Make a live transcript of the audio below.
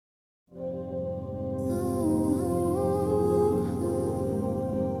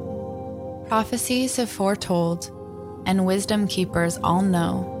Prophecies have foretold, and wisdom keepers all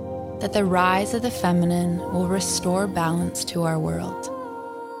know, that the rise of the feminine will restore balance to our world.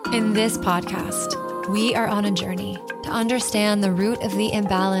 In this podcast, we are on a journey to understand the root of the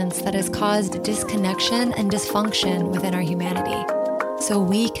imbalance that has caused disconnection and dysfunction within our humanity, so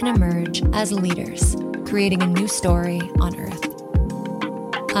we can emerge as leaders, creating a new story on Earth.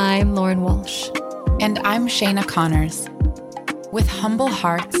 I'm Lauren Walsh. And I'm Shayna Connors. With humble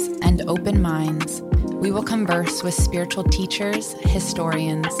hearts and open minds, we will converse with spiritual teachers,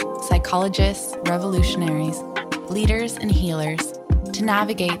 historians, psychologists, revolutionaries, leaders, and healers to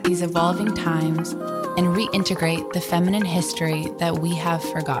navigate these evolving times and reintegrate the feminine history that we have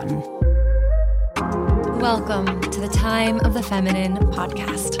forgotten. Welcome to the Time of the Feminine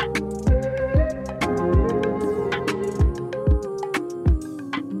podcast.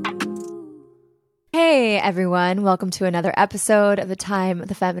 Hey everyone, welcome to another episode of the Time of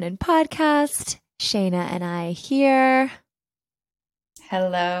the Feminine podcast. Shayna and I here.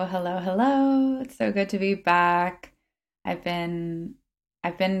 Hello, hello, hello. It's so good to be back. I've been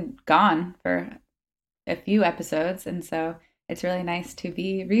gone for a few episodes, and so it's really nice to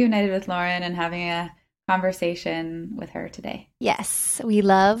be reunited with Lauren and having a conversation with her today. Yes, we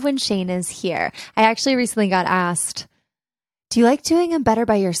love when Shayna's here. I actually recently got asked, do you like doing them better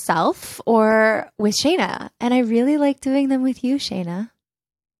by yourself or with Shayna? And I really like doing them with you, Shayna.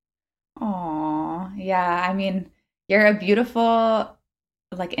 Aw, yeah. I mean, you're a beautiful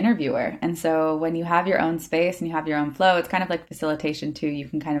interviewer. And so when you have your own space and you have your own flow, it's kind of like facilitation too. You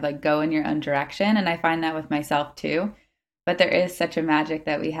can kind of go in your own direction. And I find that with myself too. But there is such a magic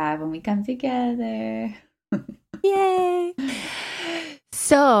that we have when we come together. Yay.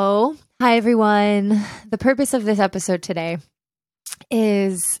 So, hi everyone. The purpose of this episode today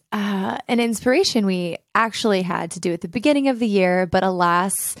is an inspiration we actually had to do at the beginning of the year, but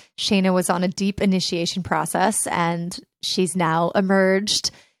alas, Shayna was on a deep initiation process and she's now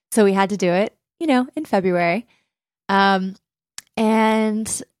emerged. So we had to do it, in February. And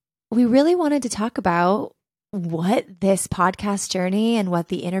we really wanted to talk about what this podcast journey and what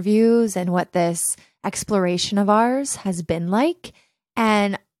the interviews and what this exploration of ours has been like,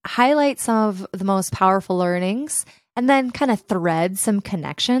 and highlight some of the most powerful learnings, and then kind of thread some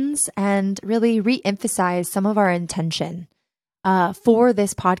connections and really re-emphasize some of our intention for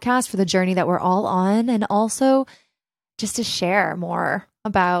this podcast, for the journey that we're all on, and also just to share more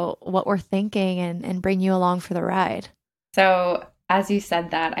about what we're thinking and bring you along for the ride. So as you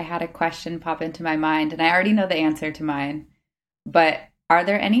said that, I had a question pop into my mind, and I already know the answer to mine, but are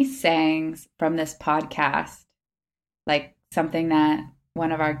there any sayings from this podcast, like something that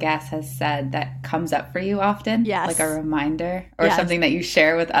one of our guests has said that comes up for you often? Yes. Like a reminder or Yes. something that you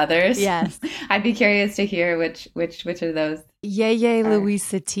share with others? Yes. I'd be curious to hear which of those. Yay, are. Louise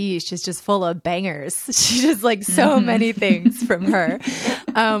Satish is just full of bangers. She just so many things from her.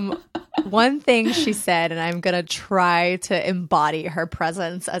 One thing she said, and I'm going to try to embody her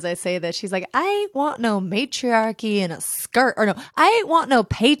presence as I say this. She's like, I ain't want no matriarchy in a skirt. Or no, I ain't want no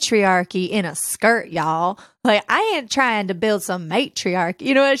patriarchy in a skirt, y'all. Like, I ain't trying to build some matriarchy.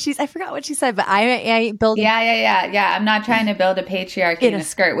 You know what I forgot what she said, but I ain't building. Yeah. I'm not trying to build a patriarchy in a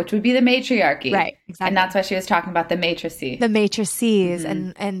skirt, which would be the matriarchy. Right, exactly. And that's why she was talking about the matrices. The matrices.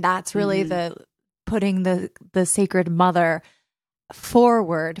 And that's really the putting the sacred mother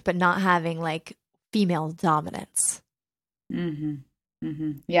forward, but not having female dominance.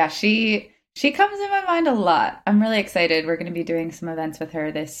 Yeah, she comes in my mind a lot. I'm really excited. We're going to be doing some events with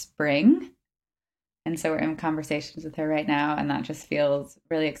her this spring. And so we're in conversations with her right now, and that just feels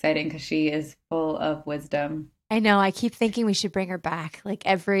really exciting because she is full of wisdom. I know. I keep thinking we should bring her back.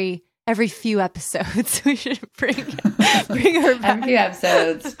 Every few episodes, we should bring her back. Every few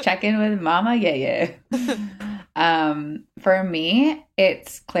episodes, check in with Mama Yeye. For me,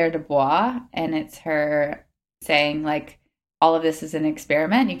 it's Claire Dubois, and it's her saying all of this is an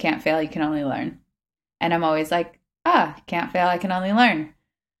experiment. You can't fail. You can only learn. And I'm always like, can't fail. I can only learn.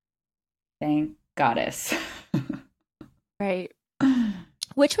 Thank Goddess. Right.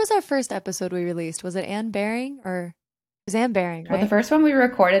 Which was our first episode we released? Was it Anne Baring or it was Anne Baring, right? Well, the first one we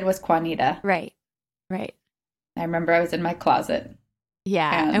recorded was Juanita. Right. I remember I was in my closet.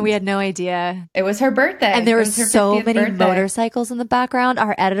 Yeah. And we had no idea. It was her birthday. And there were her so 50th many birthday. motorcycles in the background.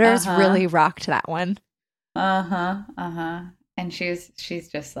 Our editors really rocked that one. And she's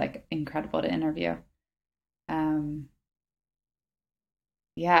just incredible to interview.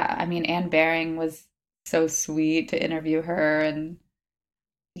 Yeah, I mean, Anne Baring was so sweet to interview her, and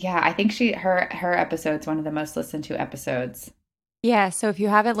yeah, I think her episode's one of the most listened to episodes Yeah, so if you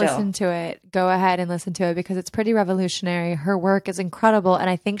haven't still. listened to it, go ahead and listen to it because it's pretty revolutionary. Her work is incredible, and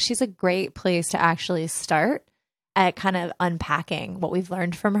I think she's a great place to actually start at kind of unpacking what we've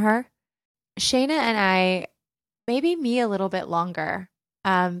learned from her. Shayna and I, maybe me a little bit longer,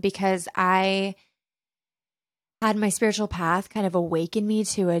 because I had my spiritual path kind of awaken me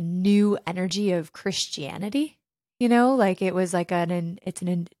to a new energy of Christianity. You know, like it was like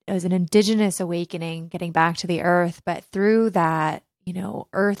it was an indigenous awakening, getting back to the earth. But through that,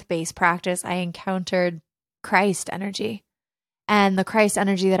 earth based practice, I encountered Christ energy. And the Christ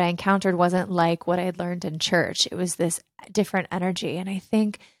energy that I encountered wasn't like what I had learned in church. It was this different energy. And I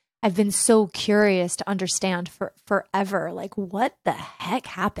think I've been so curious to understand for forever, like what the heck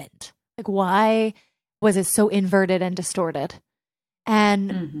happened? Like why was it so inverted and distorted?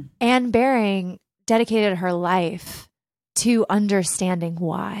 And Mm-hmm. Anne Baring dedicated her life to understanding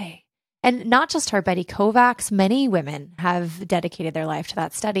why. And not just her, Betty Kovacs, many women have dedicated their life to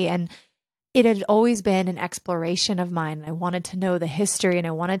that study. And it had always been an exploration of mine. I wanted to know the history and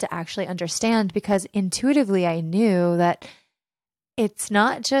I wanted to actually understand because intuitively I knew that it's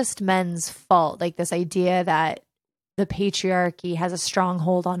not just men's fault. Like this idea that the patriarchy has a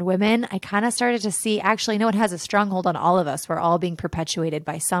stronghold on women, I kind of started to see actually, no, it has a stronghold on all of us. We're all being perpetuated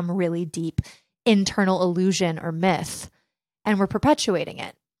by some really deep internal illusion or myth, and we're perpetuating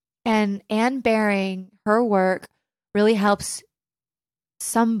it. And Anne Baring, her work really helps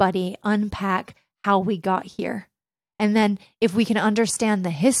somebody unpack how we got here. And then if we can understand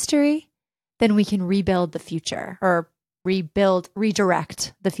the history, then we can rebuild the future or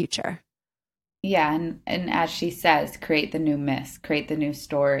redirect the future. Yeah, and as she says, create the new myth, create the new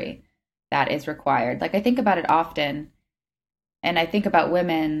story that is required. Like I think about it often, and I think about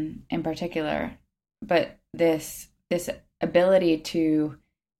women in particular, but this ability to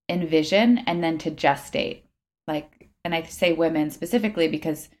envision and then to gestate. Like, and I say women specifically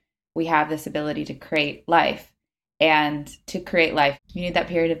because we have this ability to create life. And to create life, you need that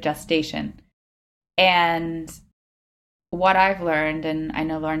period of gestation. And what I've learned, and I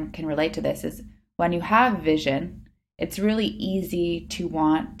know Lauren can relate to this, is when you have vision, it's really easy to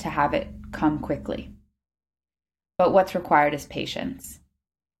want to have it come quickly. But what's required is patience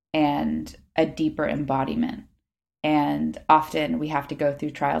and a deeper embodiment. And often we have to go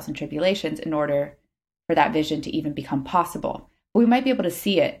through trials and tribulations in order for that vision to even become possible. But we might be able to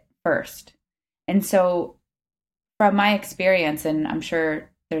see it first. And so, from my experience, and I'm sure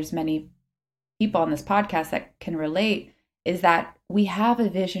there's many people on this podcast that can relate, is that we have a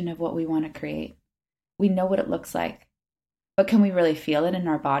vision of what we want to create. We know what it looks like, but can we really feel it in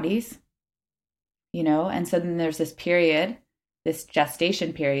our bodies? And so then there's this period, this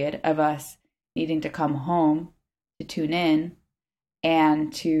gestation period of us needing to come home to tune in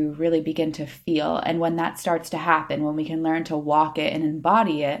and to really begin to feel. And when that starts to happen, when we can learn to walk it and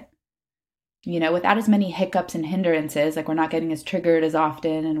embody it, without as many hiccups and hindrances, like we're not getting as triggered as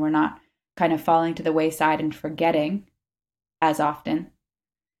often and we're not kind of falling to the wayside and forgetting as often,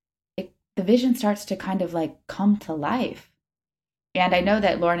 the vision starts to kind of like come to life. And I know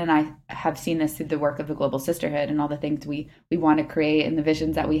that Lauren and I have seen this through the work of the Global Sisterhood and all the things we want to create and the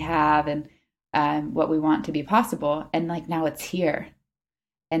visions that we have and what we want to be possible. And like now it's here.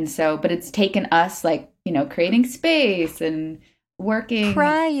 And so, but it's taken us like, creating space and working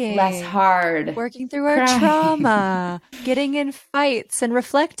Crying, less hard, working through our trauma, getting in fights and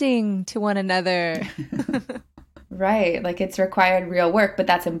reflecting to one another. Right. Like it's required real work, but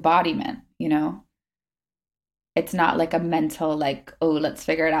that's embodiment, It's not like a mental, like, oh, let's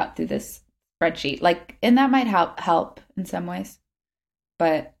figure it out through this spreadsheet. Like, and that might help in some ways.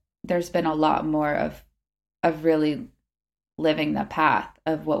 But there's been a lot more of really living the path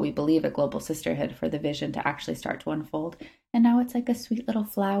of what we believe at Global Sisterhood for the vision to actually start to unfold. And now it's like a sweet little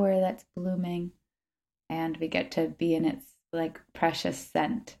flower that's blooming and we get to be in its like precious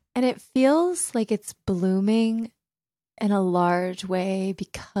scent. And it feels like it's blooming in a large way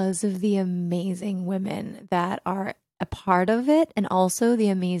because of the amazing women that are a part of it and also the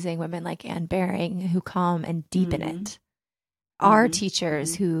amazing women like Anne Baring who come and deepen it. Our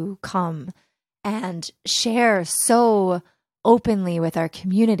teachers who come and share so openly with our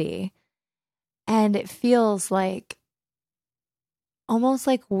community. And it feels like almost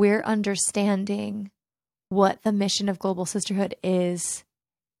like we're understanding what the mission of Global Sisterhood is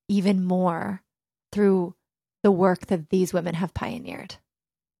even more through the work that these women have pioneered.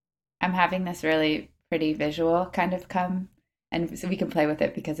 I'm having this really pretty visual kind of come, and so we can play with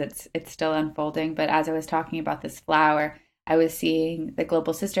it because it's still unfolding. But as I was talking about this flower, I was seeing the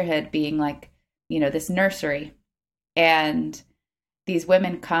Global Sisterhood being like, this nursery. And these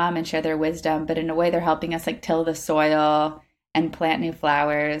women come and share their wisdom, but in a way they're helping us like till the soil and plant new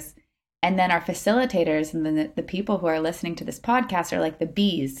flowers. And then our facilitators and then the people who are listening to this podcast are like the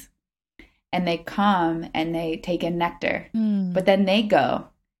bees. And they come and they take in nectar. But then they go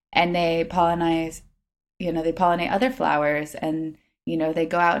and they pollinize, they pollinate other flowers, and, they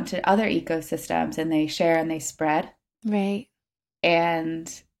go out into other ecosystems and they share and they spread. Right. And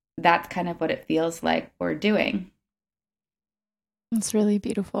that's kind of what it feels like we're doing. It's really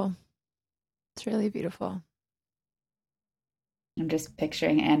beautiful. It's really beautiful. I'm just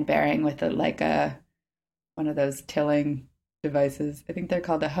picturing Anne Baring with one of those tilling devices. I think they're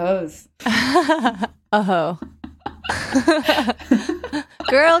called a hose. A hoe.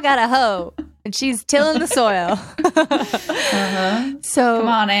 Girl got a hoe, and she's tilling the soil. So come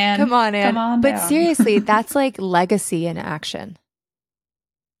on, Anne. Come on down. Seriously, that's like legacy in action.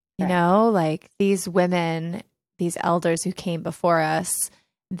 Like these women, these elders who came before us,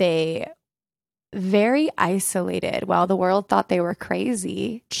 they very isolated while the world thought they were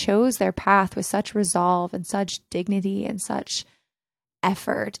crazy, chose their path with such resolve and such dignity and such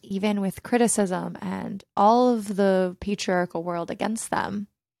effort, even with criticism and all of the patriarchal world against them.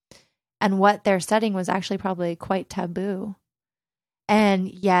 And what they're studying was actually probably quite taboo. And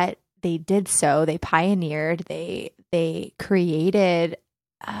yet they did so. They pioneered, they created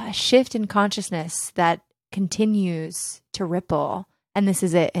a shift in consciousness that continues to ripple. And this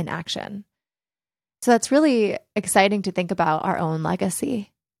is it in action. So that's really exciting to think about our own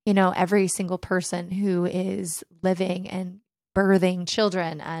legacy. Every single person who is living and birthing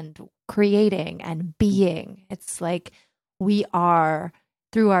children and creating and being. It's like we are,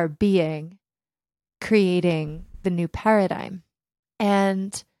 through our being, creating the new paradigm.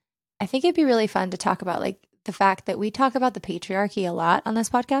 And I think it'd be really fun to talk about like the fact that we talk about the patriarchy a lot on this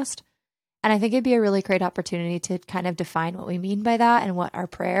podcast. And I think it'd be a really great opportunity to kind of define what we mean by that and what our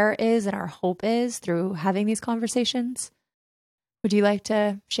prayer is and our hope is through having these conversations. Would you like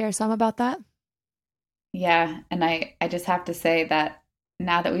to share some about that? Yeah. And I just have to say that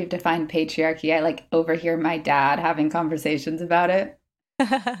now that we've defined patriarchy, I like overhear my dad having conversations about it.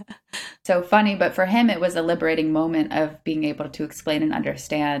 So funny, but for him, it was a liberating moment of being able to explain and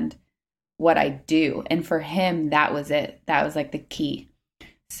understand what I do. And for him, that was it. That was like the key.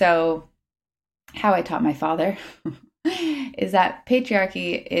 So how I taught my father is that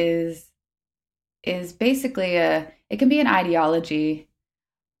patriarchy is basically it can be an ideology,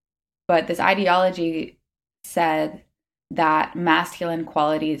 but this ideology said that masculine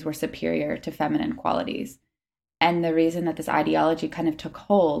qualities were superior to feminine qualities. And the reason that this ideology kind of took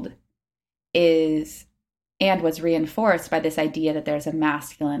hold is, and was reinforced by this idea that there's a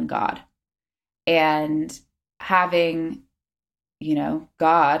masculine God. And having,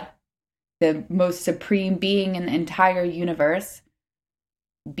 God, the most supreme being in the entire universe,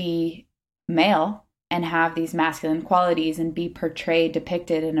 be male and have these masculine qualities and be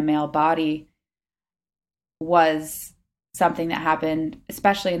depicted in a male body was something that happened,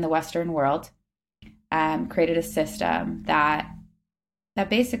 especially in the Western world, created a system that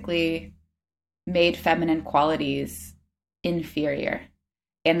basically made feminine qualities inferior.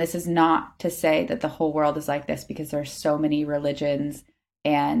 And this is not to say that the whole world is like this, because there's so many religions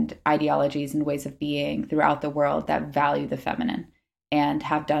and ideologies and ways of being throughout the world that value the feminine and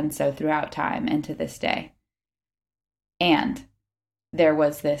have done so throughout time and to this day. And there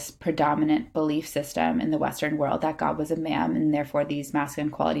was this predominant belief system in the Western world that God was a man, and therefore these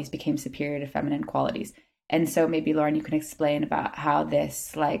masculine qualities became superior to feminine qualities. And so maybe, Lauren, you can explain about how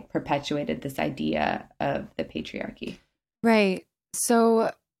this perpetuated this idea of the patriarchy. Right.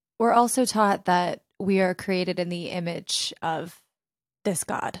 So we're also taught that we are created in the image of this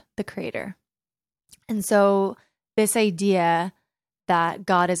God, the creator. And so this idea that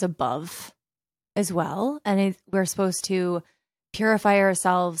God is above as well, and we're supposed to purify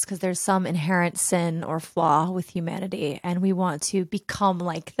ourselves because there's some inherent sin or flaw with humanity, and we want to become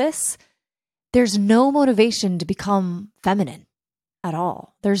like this. There's no motivation to become feminine at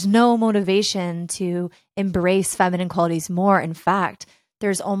all. There's no motivation to embrace feminine qualities more. In fact,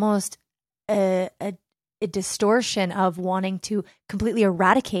 there's almost a distortion of wanting to completely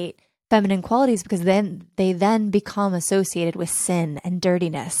eradicate feminine qualities, because then they become associated with sin and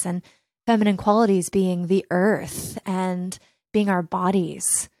dirtiness, and feminine qualities being the earth and being our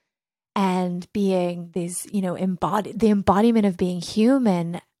bodies and being these, the embodiment of being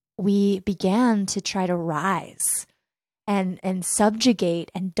human. We began to try to rise and subjugate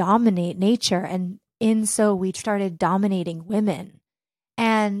and dominate nature. And in so we started dominating women.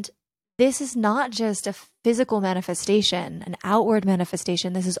 And this is not just a physical manifestation, an outward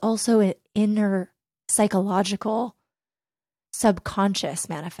manifestation. This is also an inner psychological, subconscious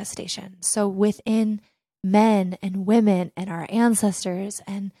manifestation. So within men and women and our ancestors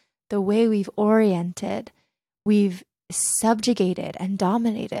and the way we've oriented, we've subjugated and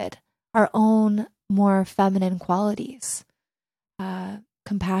dominated our own more feminine qualities,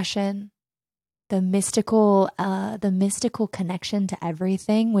 compassion, the mystical connection to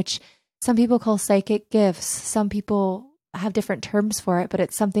everything, which some people call psychic gifts. Some people have different terms for it, but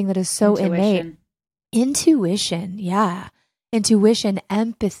it's something that is so innate. Intuition. Yeah. Intuition,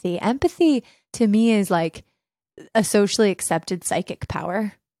 empathy. Empathy to me is like a socially accepted psychic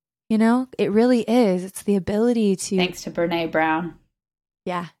power. You know, it really is. It's the ability to. Thanks to Brene Brown.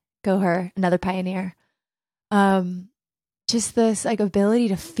 Yeah. Go her. Another pioneer. Just this like ability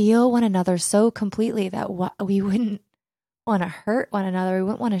to feel one another so completely that we wouldn't want to hurt one another. We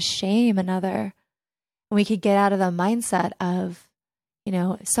wouldn't want to shame another. And we could get out of the mindset of, you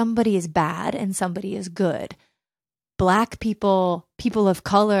know, somebody is bad and somebody is good. Black people, people of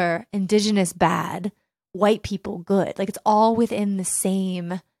color, indigenous bad, white people good. Like it's all within the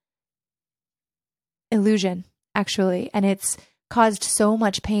same illusion, actually. And it's caused so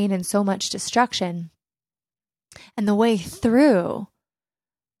much pain and so much destruction. And the way through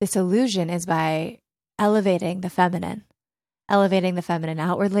this illusion is by elevating the feminine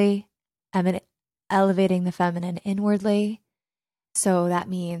outwardly, elevating the feminine inwardly. So that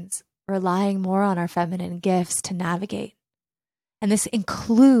means relying more on our feminine gifts to navigate. And this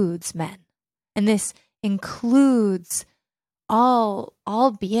includes men. And this includes all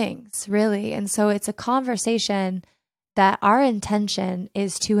beings, really. And so it's a conversation that our intention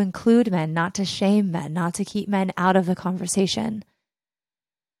is to include men, not to shame men, not to keep men out of the conversation.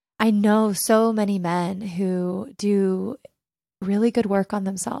 I know so many men who do really good work on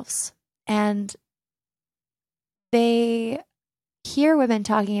themselves, and they hear women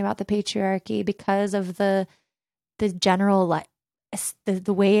talking about the patriarchy because of the general,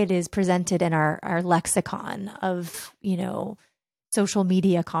 the way it is presented in our lexicon of, you know, social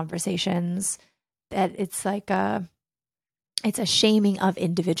media conversations, that it's like it's a shaming of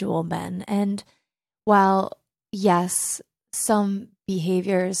individual men. And while, yes, some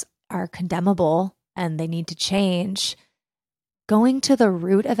behaviors are condemnable and they need to change, going to the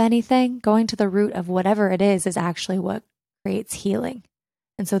root of anything, going to the root of whatever it is actually what creates healing.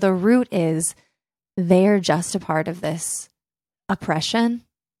 And so the root is they're just a part of this oppression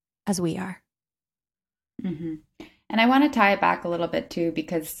as we are. Mm-hmm. And I want to tie it back a little bit too,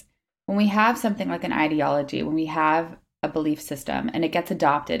 because when we have something like an ideology, when we have a belief system and it gets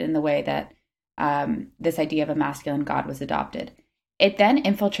adopted in the way that this idea of a masculine God was adopted, it then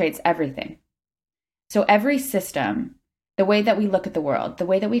infiltrates everything. So every system, the way that we look at the world, the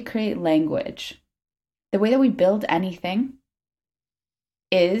way that we create language, the way that we build anything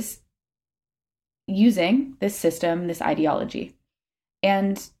is using this system, this ideology.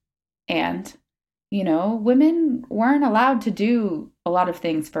 And you know, women weren't allowed to do a lot of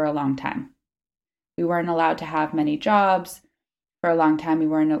things for a long time. We weren't allowed to have many jobs. For a long time, we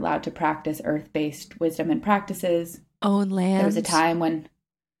weren't allowed to practice earth-based wisdom and practices. Own land. There was a time when,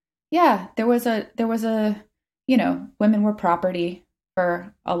 yeah, there was a, you know, women were property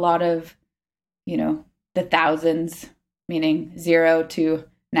for a lot of, you know, the thousands, meaning 0 to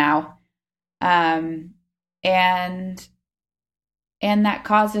now. And that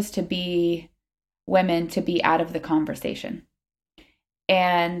caused us to be women to be out of the conversation.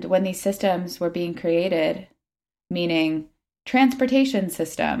 And when these systems were being created, meaning transportation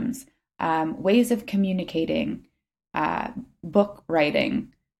systems, ways of communicating, book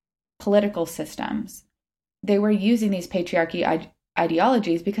writing, political systems, they were using these patriarchy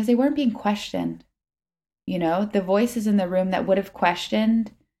ideologies because they weren't being questioned. You know, the voices in the room that would have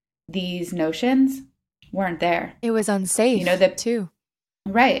questioned these notions weren't there. It was unsafe, you know, too.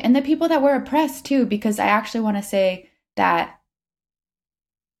 Right. And the people that were oppressed too, because I actually want to say that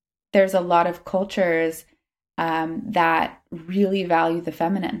there's a lot of cultures that really value the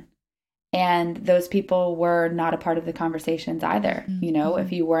feminine. And those people were not a part of the conversations either. Mm-hmm. You know,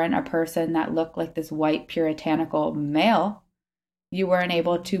 if you weren't a person that looked like this white puritanical male, you weren't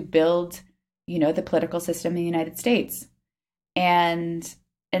able to build, you know, the political system in the United States. And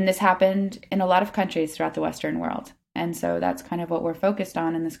this happened in a lot of countries throughout the Western world. And so that's kind of what we're focused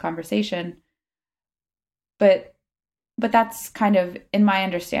on in this conversation. But that's kind of in my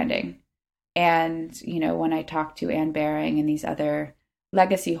understanding. And, you know, when I talk to Anne Baring and these other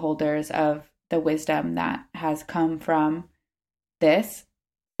legacy holders of the wisdom that has come from this,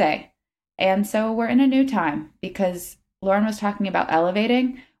 say. And so we're in a new time because Lauren was talking about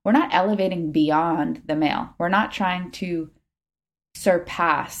elevating. We're not elevating beyond the male. We're not trying to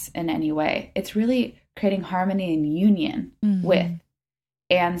surpass in any way. It's really creating harmony and union with.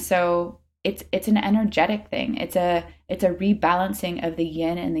 And so it's an energetic thing. It's a rebalancing of the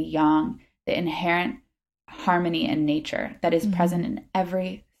yin and the yang, the inherent harmony in nature that is present in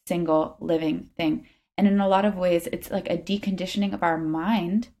every single living thing. And in a lot of ways, it's like a deconditioning of our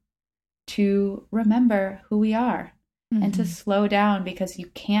mind to remember who we are and to slow down, because you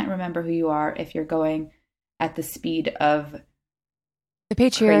can't remember who you are if you're going at the speed of the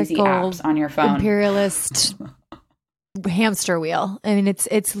crazy patriarchal apps on your phone. imperialist hamster wheel. I mean,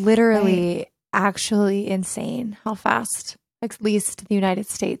 it's literally actually insane how fast at least the United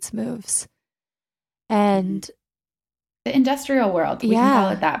States moves. And the industrial world, we can call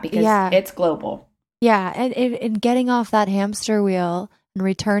it that, because it's global. Yeah. And getting off that hamster wheel and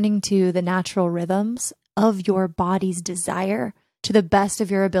returning to the natural rhythms of your body's desire to the best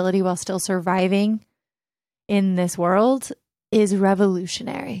of your ability while still surviving in this world is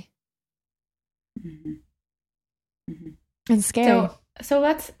revolutionary. And scary. So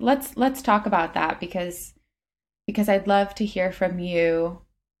let's talk about that, because I'd love to hear from you,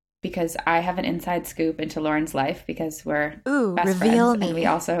 because I have an inside scoop into Lauren's life, because we're best friends, and we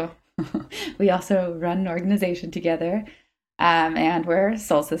also run an organization together, and we're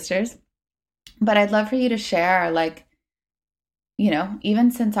soul sisters. But I'd love for you to share, like,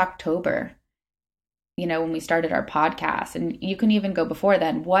 even since October, when we started our podcast, and you can even go before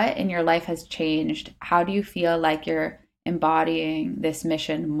then, what in your life has changed? How do you feel like you're embodying this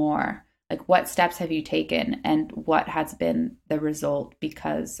mission more? Like, what steps have you taken, and what has been the result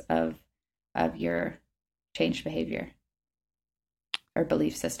because of your changed behavior or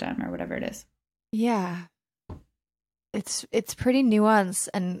belief system or whatever it is? Yeah. It's pretty nuanced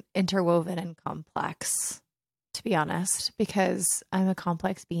and interwoven and complex, to be honest, because I'm a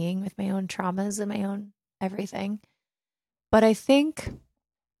complex being with my own traumas and my own everything. But I think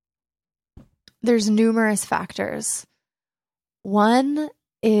there's numerous factors. One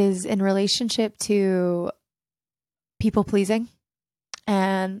is in relationship to people pleasing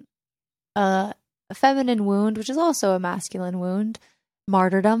and a feminine wound, which is also a masculine wound,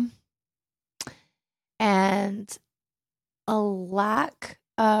 martyrdom, and a lack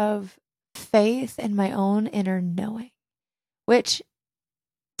of faith in my own inner knowing, which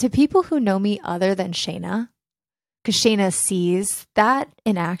to people who know me other than Shayna, because Shayna sees that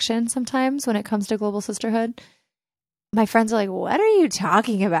in action sometimes when it comes to global sisterhood, my friends are like, what are you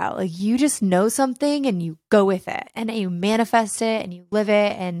talking about? Like, you just know something and you go with it and you manifest it and you live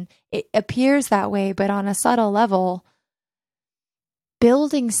it, and it appears that way. But on a subtle level,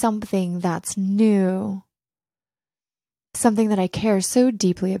 building something that's new, something that I care so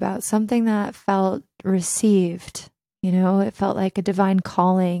deeply about, something that felt received, it felt like a divine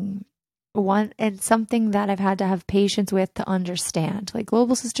calling, and something that I've had to have patience with to understand. Like,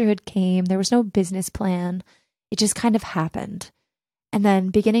 global sisterhood came, there was no business plan. It just kind of happened. And then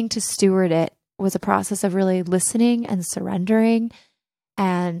beginning to steward it was a process of really listening and surrendering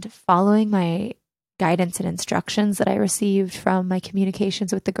and following my guidance and instructions that I received from my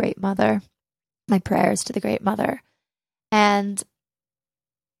communications with the Great Mother, my prayers to the Great Mother. And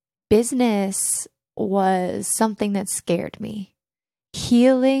business was something that scared me.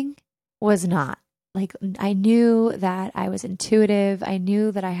 Healing was not. Like, I knew that I was intuitive. I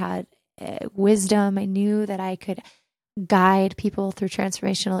knew that I had wisdom. I knew that I could guide people through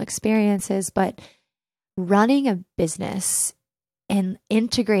transformational experiences, but running a business and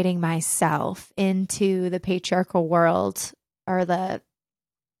integrating myself into the patriarchal world or the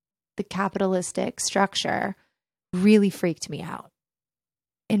capitalistic structure really freaked me out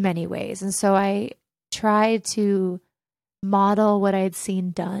in many ways. And so I tried to model what I had seen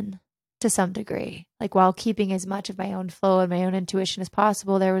done to some degree, like while keeping as much of my own flow and my own intuition as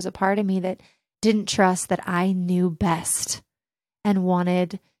possible. There was a part of me that didn't trust that I knew best and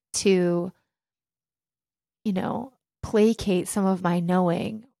wanted to, placate some of my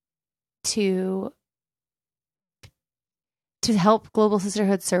knowing to help global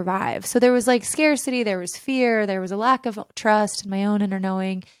sisterhood survive. So there was like scarcity, there was fear, there was a lack of trust in my own inner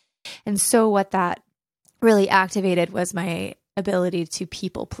knowing. And so what that really activated was my ability to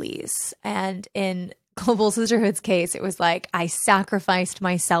people please. And in global sisterhood's case, it was like I sacrificed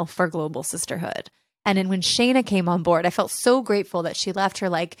myself for global sisterhood. And then when Shayna came on board, I felt so grateful that she left her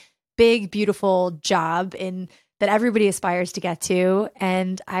like big, beautiful job that everybody aspires to get to.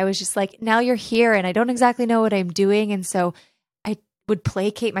 And I was just like, now you're here and I don't exactly know what I'm doing. And so I would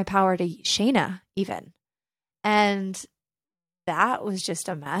placate my power to Shayna even. And that was just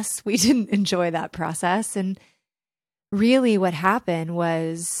a mess. We didn't enjoy that process. And really what happened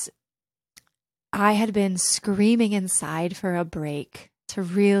was I had been screaming inside for a break, to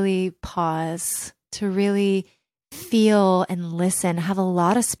really pause, to really feel and listen, have a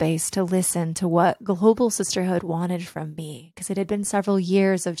lot of space to listen to what Global Sisterhood wanted from me. Because it had been several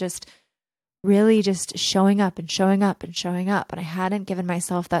years of just really just showing up and showing up and showing up. And I hadn't given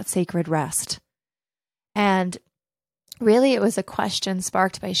myself that sacred rest. And really, it was a question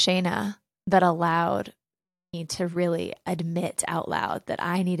sparked by Shayna that allowed me to really admit out loud that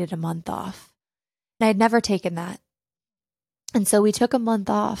I needed a month off. And I'd never taken that. And so we took a month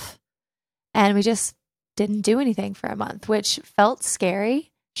off and we just didn't do anything for a month, which felt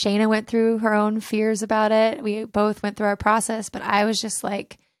scary. Shayna went through her own fears about it. We both went through our process, but I was just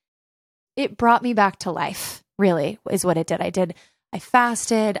like, it brought me back to life, really, is what it did. I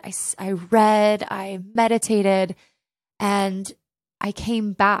fasted, I read, I meditated, and I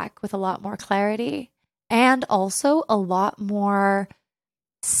came back with a lot more clarity and also a lot more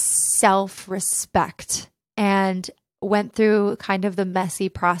self-respect, and went through kind of the messy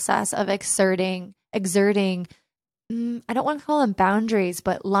process of exerting, I don't want to call them boundaries,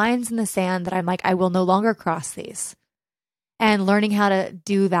 but lines in the sand that I'm like, I will no longer cross these. And learning how to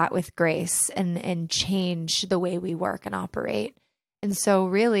do that with grace and change the way we work and operate. And so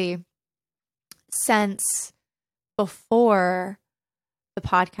really, since before the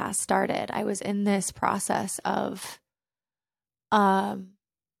podcast started, I was in this process of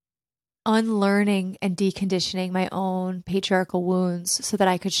unlearning and deconditioning my own patriarchal wounds so that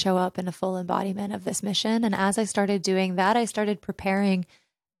I could show up in a full embodiment of this mission. And as I started doing that, I started preparing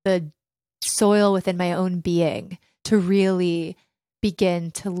the soil within my own being to really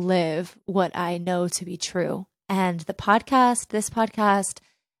begin to live what I know to be true. And this podcast,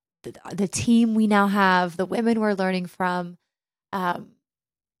 the team we now have, the women we're learning from,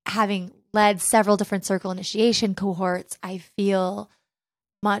 having led several different circle initiation cohorts, I feel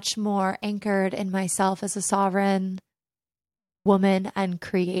much more anchored in myself as a sovereign woman and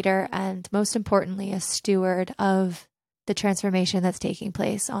creator, and most importantly, a steward of the transformation that's taking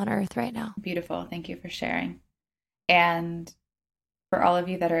place on earth right now. Beautiful. Thank you for sharing. And for all of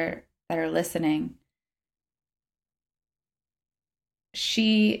you that are listening,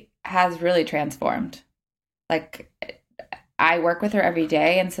 she has really transformed. Like, I work with her every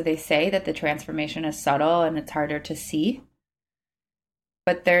day, and so they say that the transformation is subtle and it's harder to see.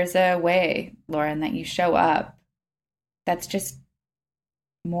 But there's a way, Lauren, that you show up that's just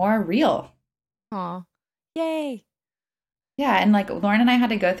more real. Aw. Yay. Yeah, and like Lauren and I had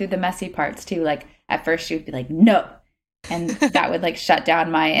to go through the messy parts too. Like at first she would be like, no. And that would like shut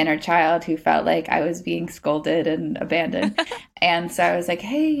down my inner child who felt like I was being scolded and abandoned. And so I was like,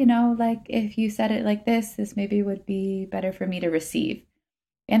 hey, like if you said it like this maybe would be better for me to receive.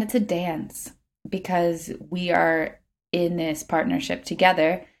 And it's a dance because we are in this partnership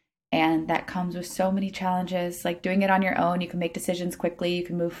together, and that comes with so many challenges. Like doing it on your own, you can make decisions quickly, you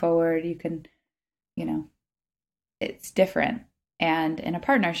can move forward, you can, it's different. And in a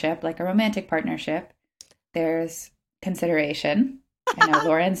partnership, like a romantic partnership, there's consideration. I know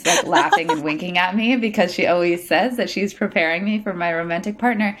Lauren's like laughing and winking at me because she always says that she's preparing me for my romantic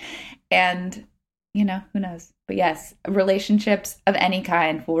partner. And, who knows? But yes, relationships of any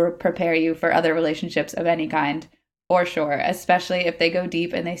kind will prepare you for other relationships of any kind, for sure, especially if they go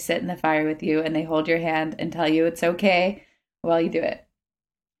deep and they sit in the fire with you and they hold your hand and tell you it's okay while you do it.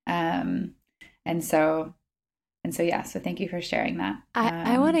 So thank you for sharing that.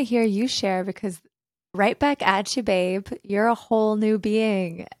 I want to hear you share, because right back at you, babe. You're a whole new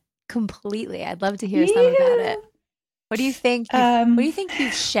being completely. I'd love to hear some about it. What do you think? What do you think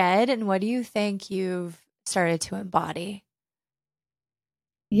you've shed, and what do you think you've started to embody?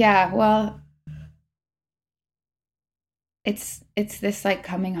 Yeah, well, it's this like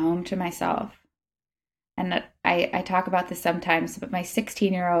coming home to myself. And I talk about this sometimes, but my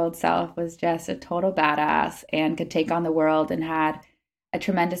 16-year-old self was just a total badass and could take on the world and had a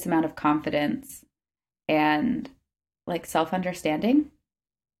tremendous amount of confidence and like self-understanding,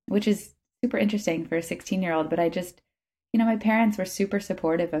 which is super interesting for a 16-year-old. But I just, my parents were super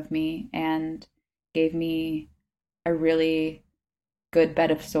supportive of me and gave me a really good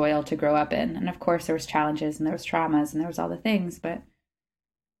bed of soil to grow up in. And of course there was challenges and there was traumas and there was all the things, but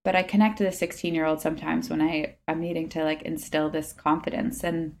I connect to the 16-year-old sometimes when I'm needing to like instill this confidence.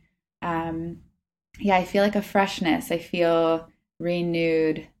 And I feel like a freshness. I feel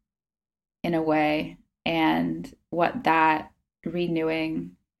renewed in a way. And what that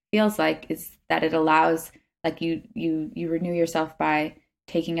renewing feels like is that it allows, like you renew yourself by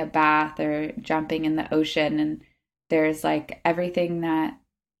taking a bath or jumping in the ocean, and there's like everything that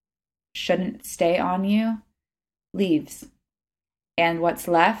shouldn't stay on you leaves. And what's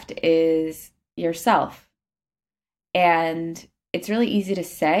left is yourself. And it's really easy to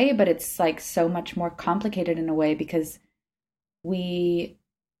say, but it's like so much more complicated in a way because we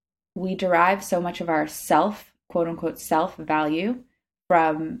derive so much of our self, quote unquote, self value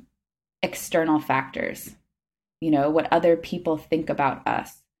from external factors. What other people think about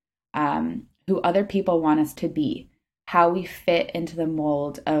us, who other people want us to be, how we fit into the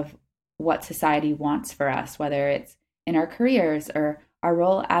mold of what society wants for us, whether it's in our careers or our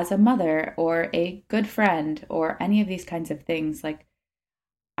role as a mother or a good friend or any of these kinds of things. Like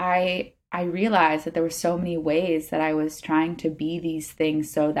I realized that there were so many ways that I was trying to be these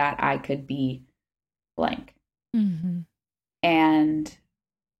things so that I could be blank. Mm-hmm. And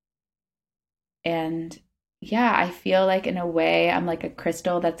yeah, I feel like in a way I'm like a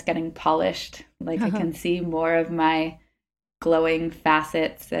crystal that's getting polished. Like I can see more of my glowing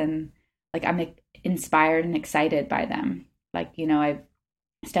facets, and like I'm inspired and excited by them. Like, I've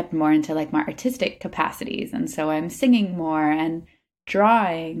stepped more into like my artistic capacities. And so I'm singing more and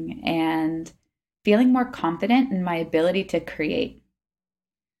drawing and feeling more confident in my ability to create.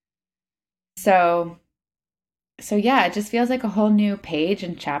 So yeah, it just feels like a whole new page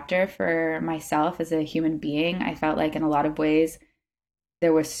and chapter for myself as a human being. I felt like in a lot of ways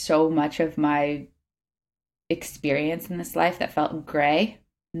there was so much of my experience in this life that felt gray,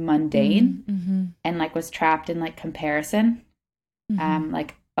 mundane, mm-hmm. and like was trapped in like comparison. Mm-hmm.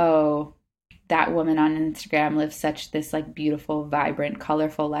 Like, oh, that woman on Instagram lives such this like beautiful, vibrant,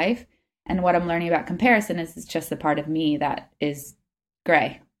 colorful life. And what I'm learning about comparison is it's just the part of me that is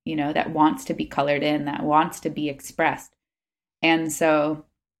gray, that wants to be colored in, that wants to be expressed. And so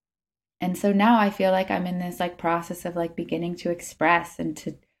now I feel like I'm in this like process of like beginning to express and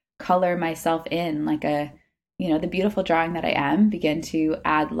to color myself in like the beautiful drawing that I am, begin to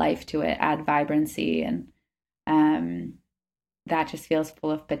add life to it, add vibrancy. And that just feels full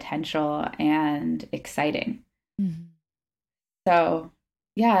of potential and exciting. Mm-hmm. So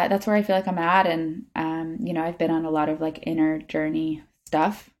yeah, that's where I feel like I'm at. And, I've been on a lot of like inner journey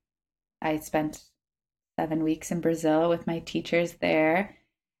stuff. I spent 7 weeks in Brazil with my teachers there,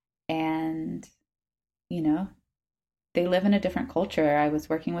 and, they live in a different culture. I was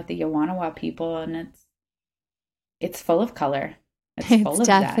working with the Yawanawa people, and it's full of color. It's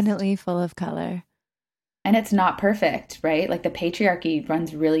definitely full of color. And it's not perfect, right? Like the patriarchy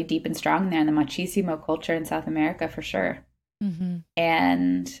runs really deep and strong there in the machismo culture in South America for sure. Mm-hmm.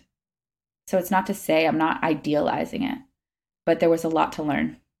 And so it's not to say I'm not idealizing it, but there was a lot to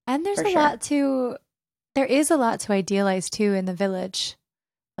learn. And there is a lot to idealize too in the village.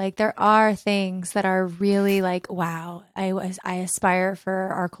 Like there are things that are really like, wow, I aspire for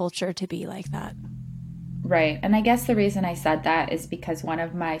our culture to be like that. Right. And I guess the reason I said that is because one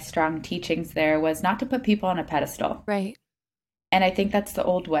of my strong teachings there was not to put people on a pedestal. Right. And I think that's the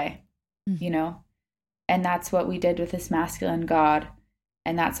old way, and that's what we did with this masculine God.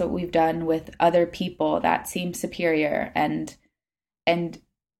 And that's what we've done with other people that seem superior. And in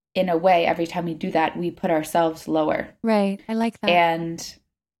a way, every time we do that, we put ourselves lower. Right. I like that. And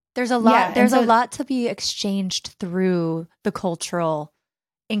there's a lot, a lot to be exchanged through the cultural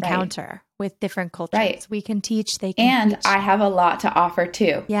encounter with different cultures. Right. We can teach, they can teach. I have a lot to offer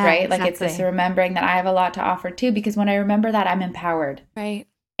too, right? Exactly. Like it's this remembering that I have a lot to offer too, because when I remember that, I'm empowered. Right.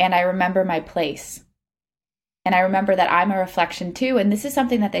 And I remember my place. And I remember that I'm a reflection too. And this is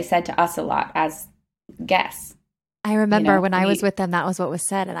something that they said to us a lot as guests. I remember when I was with them, that was what was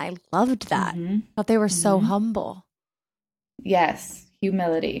said. And I loved that. Mm-hmm. But they were so humble. Yes.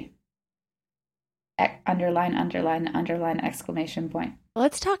 Humility. Underline, underline, underline, exclamation point.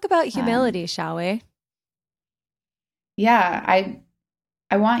 Let's talk about humility, shall we? Yeah,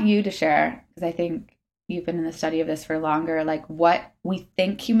 I want you to share, because I think you've been in the study of this for longer, like what we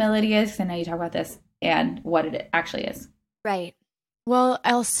think humility is. I know you talk about this, and what it actually is. Right. Well,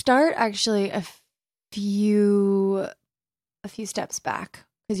 I'll start actually a few steps back,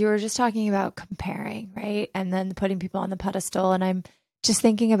 because you were just talking about comparing, right? And then putting people on the pedestal. And I'm just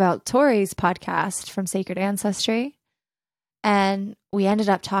thinking about Tori's podcast from Sacred Ancestry. And we ended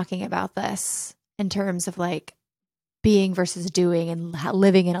up talking about this in terms of like being versus doing and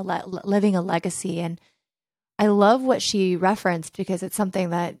living a legacy. And I love what she referenced, because it's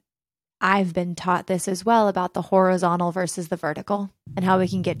something that I've been taught this as well, about the horizontal versus the vertical, and how we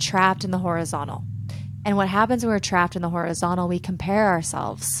can get trapped in the horizontal. And what happens when we're trapped in the horizontal, we compare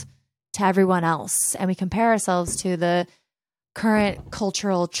ourselves to everyone else, and we compare ourselves to the current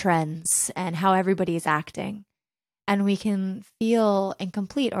cultural trends and how everybody is acting. And we can feel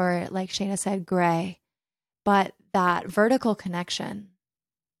incomplete, or like Shayna said, gray. But that vertical connection,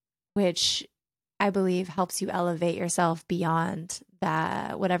 which I believe helps you elevate yourself beyond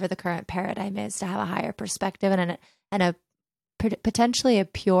that, whatever the current paradigm is, to have a higher perspective and a potentially a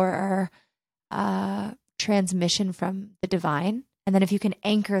purer transmission from the divine. And then if you can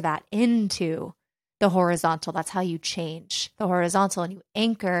anchor that into the horizontal, that's how you change the horizontal, and you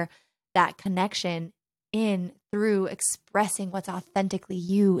anchor that connection in through expressing what's authentically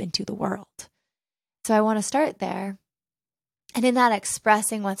you into the world. So I want to start there. And in that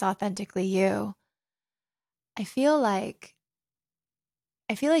expressing what's authentically you, I feel like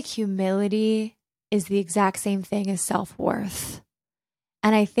humility is the exact same thing as self-worth.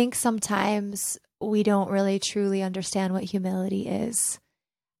 And I think sometimes we don't really truly understand what humility is.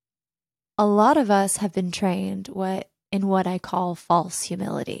 A lot of us have been trained in what I call false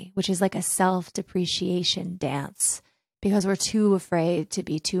humility, which is like a self-depreciation dance, because we're too afraid to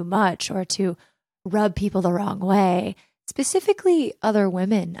be too much or to rub people the wrong way. Specifically, other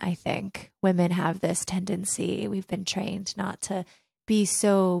women, I think. Women have this tendency. We've been trained not to be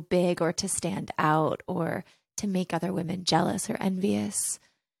so big or to stand out or to make other women jealous or envious.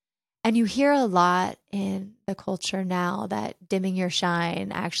 And you hear a lot in the culture now that dimming your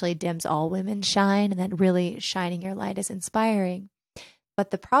shine actually dims all women's shine, and that really shining your light is inspiring. But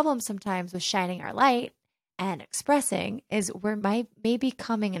the problem sometimes with shining our light and expressing is we're maybe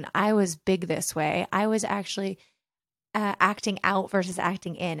coming, and I was big this way. I was actually acting out versus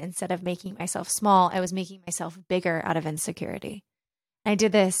acting in. Instead of making myself small, I was making myself bigger out of insecurity. I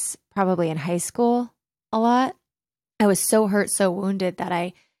did this probably in high school a lot. I was so hurt, so wounded that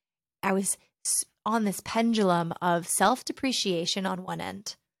I was on this pendulum of self-depreciation on one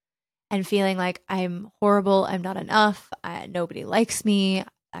end and feeling like I'm horrible, I'm not enough, nobody likes me,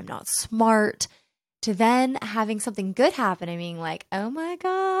 I'm not smart, to then having something good happen and being like, oh my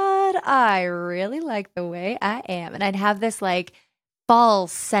God, I really like the way I am. And I'd have this like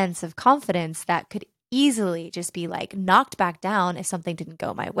false sense of confidence that could easily just be like knocked back down if something didn't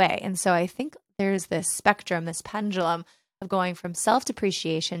go my way. And so I think there's this spectrum, this pendulum of going from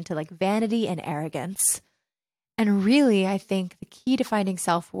self-depreciation to like vanity and arrogance. And really, I think the key to finding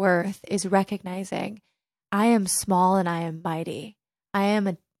self-worth is recognizing I am small and I am mighty. I am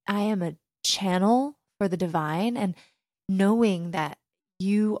a channel for the divine, and knowing that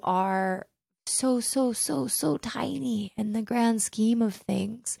you are so tiny in the grand scheme of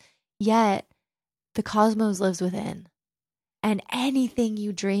things, yet the cosmos lives within. And anything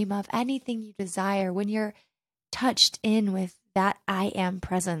you dream of, anything you desire, when you're touched in with that I am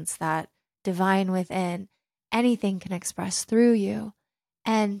presence, that divine within, anything can express through you.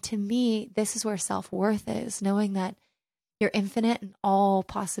 And to me, this is where self-worth is, knowing that you're infinite and all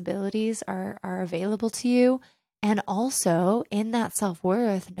possibilities are available to you. And also in that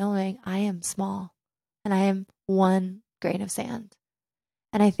self-worth, knowing I am small and I am one grain of sand.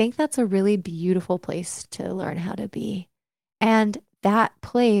 And I think that's a really beautiful place to learn how to be. And that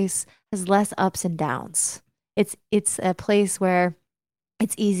place has less ups and downs. It's a place where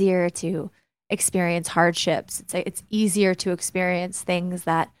it's easier to experience hardships. It's easier to experience things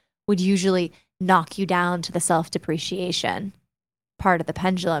that would usually knock you down to the self-depreciation part of the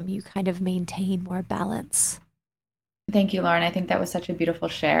pendulum. You kind of maintain more balance. Thank you, Lauren. I think that was such a beautiful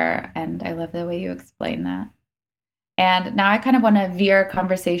share, and I love the way you explain that. And now I kind of want to veer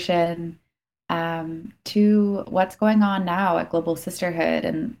conversation to what's going on now at Global Sisterhood,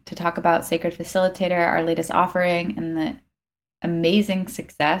 and to talk about Sacred Facilitator, our latest offering, and the amazing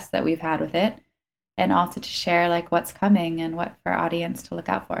success that we've had with it, and also to share like what's coming and what for our audience to look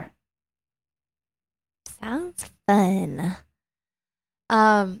out for. Sounds fun.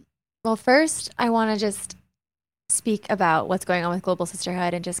 Well, first I want to just speak about what's going on with Global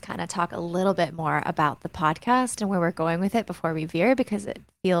Sisterhood and just kind of talk a little bit more about the podcast and where we're going with it before we veer, because it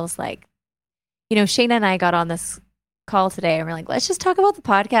feels like, Shayna and I got on this call today and we're like, let's just talk about the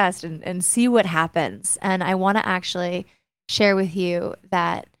podcast and see what happens. And I want to actually share with you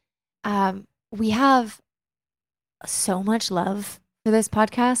that we have so much love for this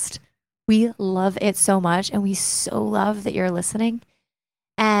podcast. We love it so much, and we so love that you're listening.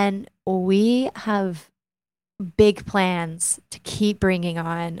 And we have big plans to keep bringing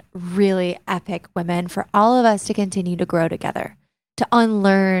on really epic women for all of us to continue to grow together, to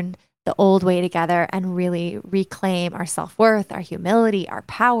unlearn the old way together and really reclaim our self-worth, our humility, our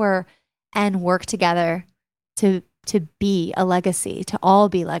power, and work together to be a legacy, to all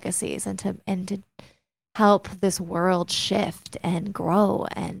be legacies, and to help this world shift and grow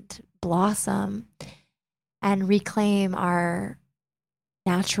and blossom and reclaim our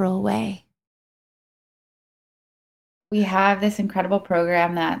natural way. We have this incredible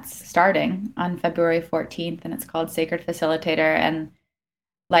program that's starting on February 14th, and it's called Sacred Facilitator. And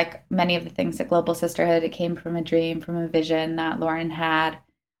like many of the things at Global Sisterhood, it came from a dream, from a vision that Lauren had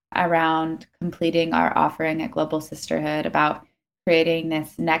around completing our offering at Global Sisterhood about creating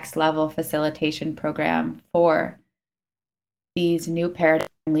this next level facilitation program for these new paradigm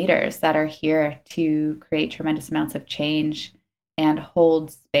leaders that are here to create tremendous amounts of change and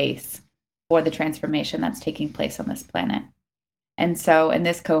hold space for the transformation that's taking place on this planet. And so in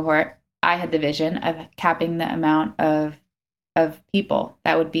this cohort, I had the vision of capping the amount of people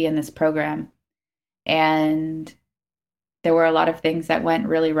that would be in this program. And there were a lot of things that went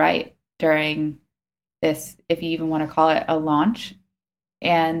really right during this, if you even want to call it a launch.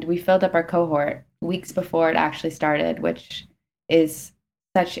 And we filled up our cohort weeks before it actually started, which is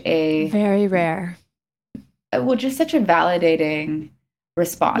such a very rare. Well, just such a validating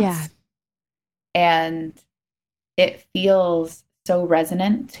response. Yeah. And it feels so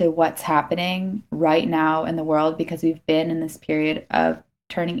resonant to what's happening right now in the world, because we've been in this period of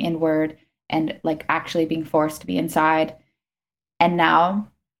turning inward and like actually being forced to be inside. And now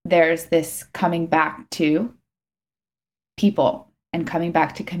there's this coming back to people and coming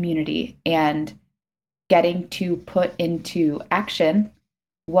back to community and getting to put into action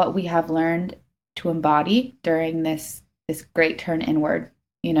what we have learned to embody during this great turn inward,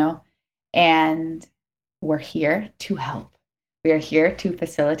 and we're here to help. We are here to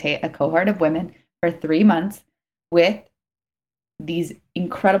facilitate a cohort of women for 3 months with these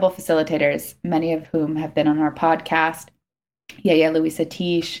incredible facilitators, many of whom have been on our podcast. Yaya Luisa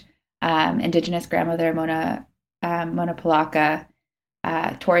Tish, Indigenous grandmother Mona Polaka,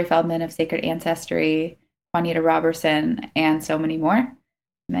 Tori Feldman of Sacred Ancestry, Juanita Robertson, and so many more,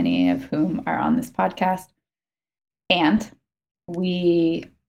 many of whom are on this podcast. And we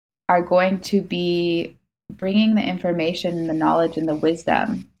are going to be bringing the information and the knowledge and the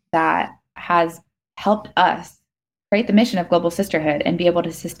wisdom that has helped us create the mission of Global Sisterhood and be able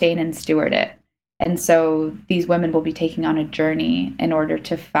to sustain and steward it. And so these women will be taking on a journey in order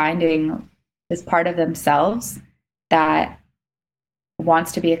to finding this part of themselves that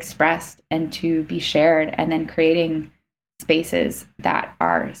wants to be expressed and to be shared, and then creating spaces that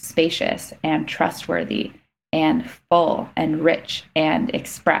are spacious and trustworthy and full and rich and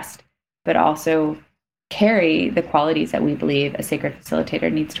expressed, but also carry the qualities that we believe a sacred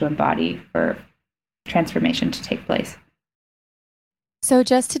facilitator needs to embody for transformation to take place. So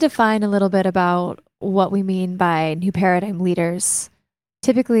just to define a little bit about what we mean by new paradigm leaders,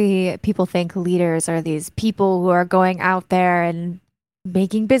 typically people think leaders are these people who are going out there and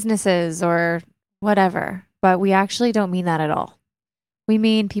making businesses or whatever, but we actually don't mean that at all. We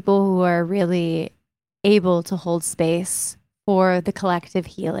mean people who are really able to hold space for the collective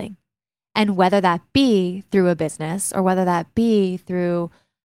healing. And whether that be through a business or whether that be through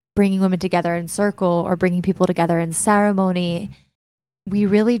bringing women together in circle or bringing people together in ceremony, we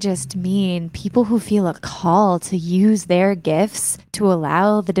really just mean people who feel a call to use their gifts to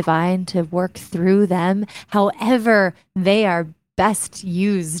allow the divine to work through them, however they are best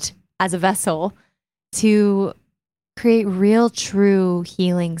used as a vessel to create real, true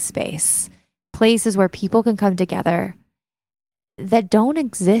healing space, places where people can come together that don't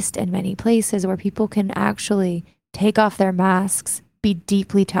exist in many places, where people can actually take off their masks, be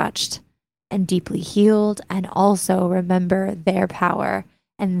deeply touched and deeply healed, and also remember their power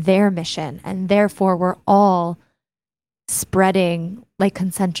and their mission. And therefore, we're all spreading like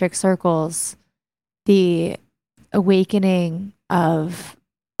concentric circles, the awakening of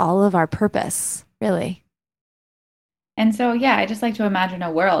all of our purpose, really. And so, yeah, I just like to imagine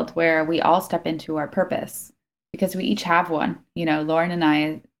a world where we all step into our purpose, because we each have one. Lauren and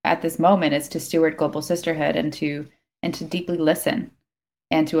I at this moment is to steward Global Sisterhood and to deeply listen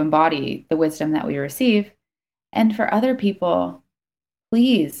and to embody the wisdom that we receive. And for other people,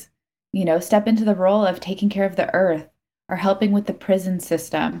 please, step into the role of taking care of the earth, or helping with the prison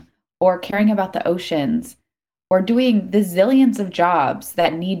system, or caring about the oceans, or doing the zillions of jobs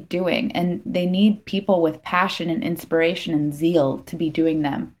that need doing. And they need people with passion and inspiration and zeal to be doing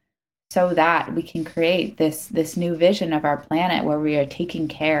them, so that we can create this new vision of our planet where we are taking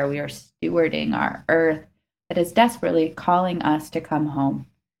care, we are stewarding our earth that is desperately calling us to come home.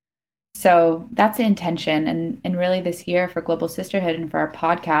 So that's the intention. And really this year for Global Sisterhood and for our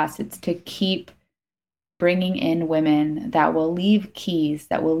podcast, it's to keep bringing in women that will leave keys,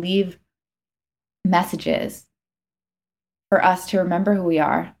 that will leave messages for us to remember who we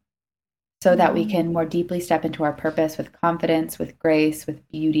are, so that we can more deeply step into our purpose with confidence, with grace, with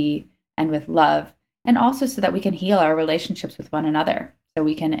beauty, and with love. And also so that we can heal our relationships with one another. So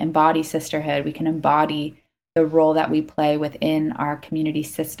we can embody sisterhood, we can embody the role that we play within our community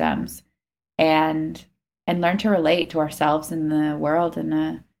systems, and learn to relate to ourselves and the world in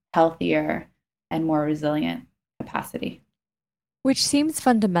a healthier and more resilient capacity. Which seems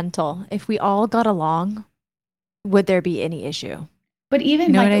fundamental. If we all got along, would there be any issue? But even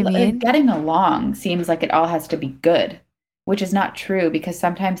You know like what I mean? getting along seems like it all has to be good, which is not true because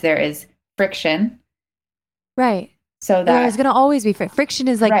sometimes there is friction. Right. So There is that, going to always be friction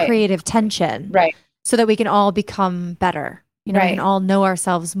is like right, creative tension right, so that we can all become better. You know, we can right, all know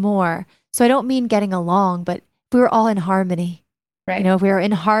ourselves more. So I don't mean getting along, but if we were all in harmony, you right. know, if we were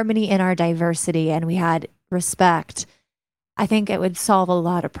in harmony in our diversity and we had respect, I think it would solve a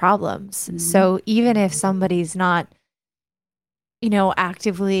lot of problems. Mhm. So even if somebody's not, you know,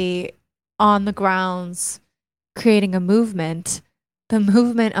 actively on the grounds creating a movement, the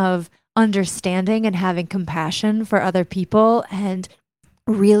movement of understanding and having compassion for other people and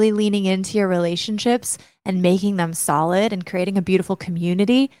really leaning into your relationships and making them solid and creating a beautiful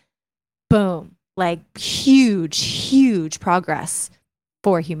community, boom, like huge, huge progress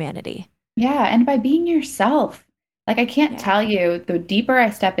for humanity. Yeah, and by being yourself. Like I can't Yeah. tell you, the deeper I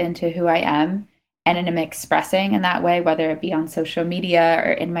step into who I am and am expressing in that way, whether it be on social media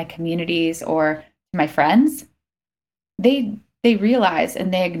or in my communities or my friends, they realize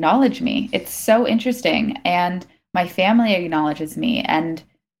and they acknowledge me. It's so interesting. And my family acknowledges me. And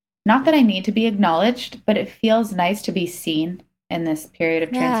not that I need to be acknowledged, but it feels nice to be seen in this period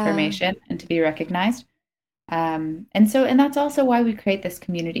of Yeah. transformation and to be recognized. And that's also why we create this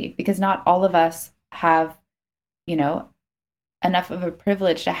community, because not all of us have, you know, enough of a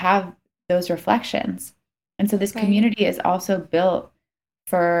privilege to have those reflections. And so this Right. community is also built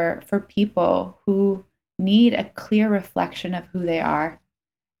for people who need a clear reflection of who they are.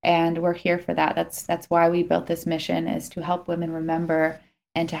 And we're here for that. That's why we built this mission, is to help women remember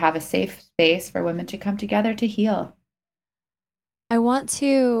and to have a safe space for women to come together to heal. I want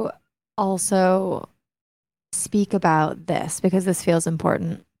to also speak about this because this feels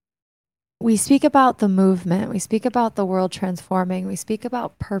important. We speak about the movement, we speak about the world transforming, we speak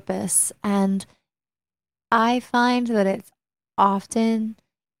about purpose. And I find that it's often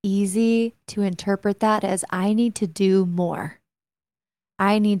easy to interpret that as I need to do more.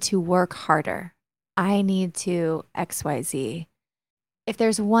 I need to work harder. I need to XYZ. If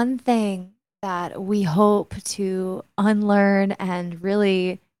there's one thing that we hope to unlearn and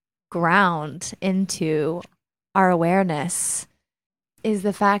really ground into our awareness is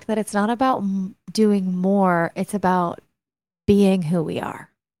the fact that it's not about doing more, it's about being who we are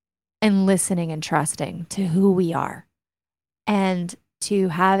and listening and trusting to who we are and to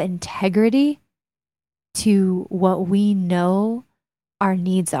have integrity to what we know our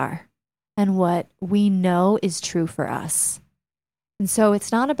needs are and what we know is true for us. And so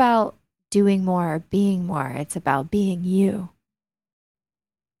it's not about doing more or being more, it's about being you.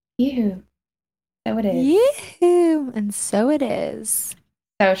 You. So it is. You. And so it is.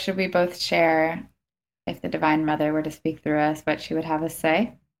 So should we both share, if the Divine Mother were to speak through us, what she would have us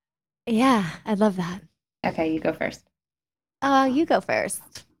say? Yeah, I love that. Okay, you go first. You go first.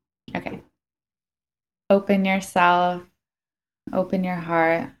 Okay. Open yourself, open your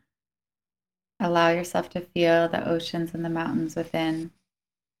heart. Allow yourself to feel the oceans and the mountains within,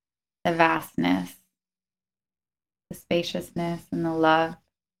 the vastness, the spaciousness, and the love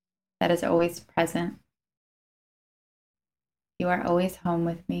that is always present. You are always home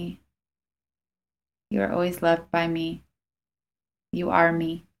with me. You are always loved by me. You are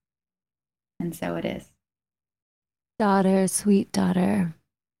me. And so it is. Daughter, sweet daughter,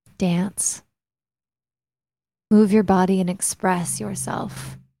 dance. Move your body and express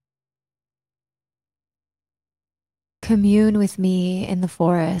yourself. Commune with me in the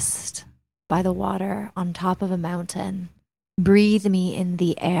forest, by the water, on top of a mountain. Breathe me in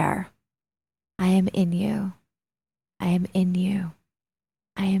the air. I am in you. I am in you.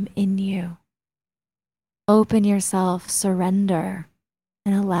 I am in you. Open yourself, surrender,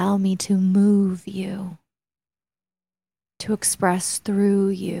 and allow me to move you, to express through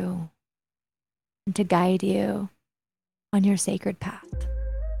you, and to guide you on your sacred path.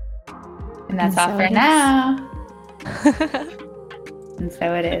 And that's all for now. And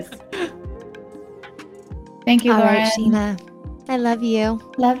so it is. Thank you, All Lauren. right, Sheena. I love you.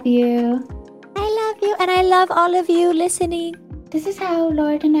 Love you. I love you, and I love all of you listening. This is how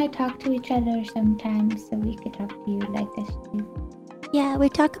Lord and I talk to each other sometimes, so we could talk to you like this too. Yeah, we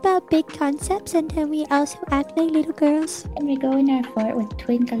talk about big concepts, and then we also act like little girls. And we go in our fort with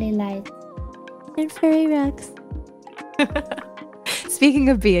twinkly lights. And furry rugs. Speaking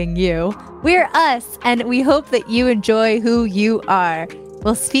of being you, we're us, and we hope that you enjoy who you are.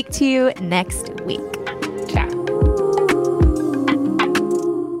 We'll speak to you next week.